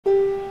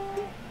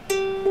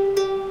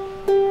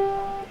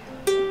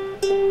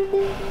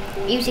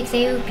Music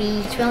therapy,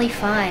 it's really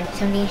fun.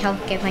 Something to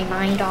help get my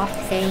mind off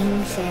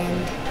things,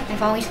 and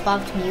I've always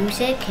loved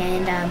music,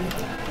 and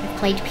I've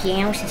played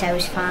piano since I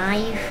was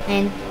 5.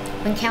 And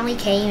when Kelly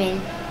came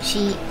and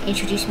she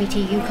introduced me to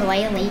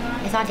ukulele,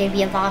 I thought it'd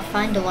be a lot of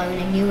fun to learn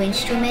a new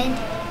instrument.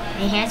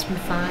 It has been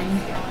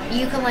fun.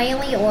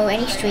 Ukulele or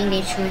any stringed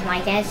instrument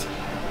like that's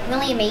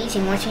really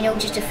amazing. Once you know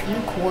just a few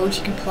chords,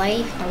 you can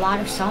play a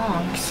lot of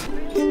songs.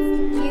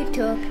 You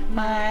took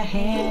my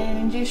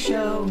hand, you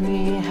showed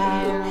me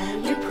how,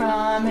 you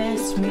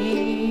promised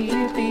me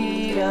you'd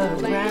be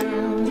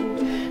around.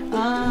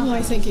 Well,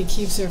 I think it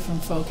keeps her from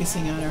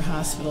focusing on her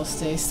hospital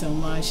stay so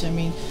much. I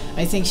mean,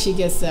 I think she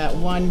gets that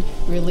one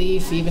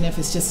relief, even if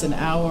it's just an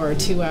hour or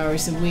 2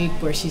 hours a week,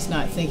 where she's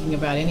not thinking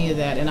about any of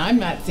that. And I'm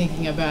not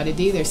thinking about it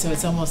either, so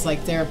it's almost like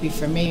therapy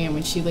for me. And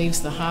when she leaves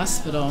the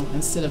hospital,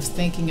 instead of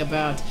thinking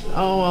about,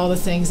 all the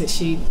things that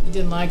she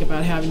didn't like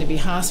about having to be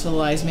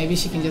hospitalized, maybe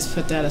she can just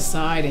put that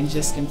aside and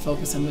just can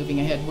focus on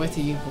moving ahead with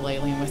the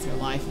ukulele and with her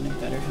life and in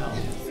better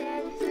health.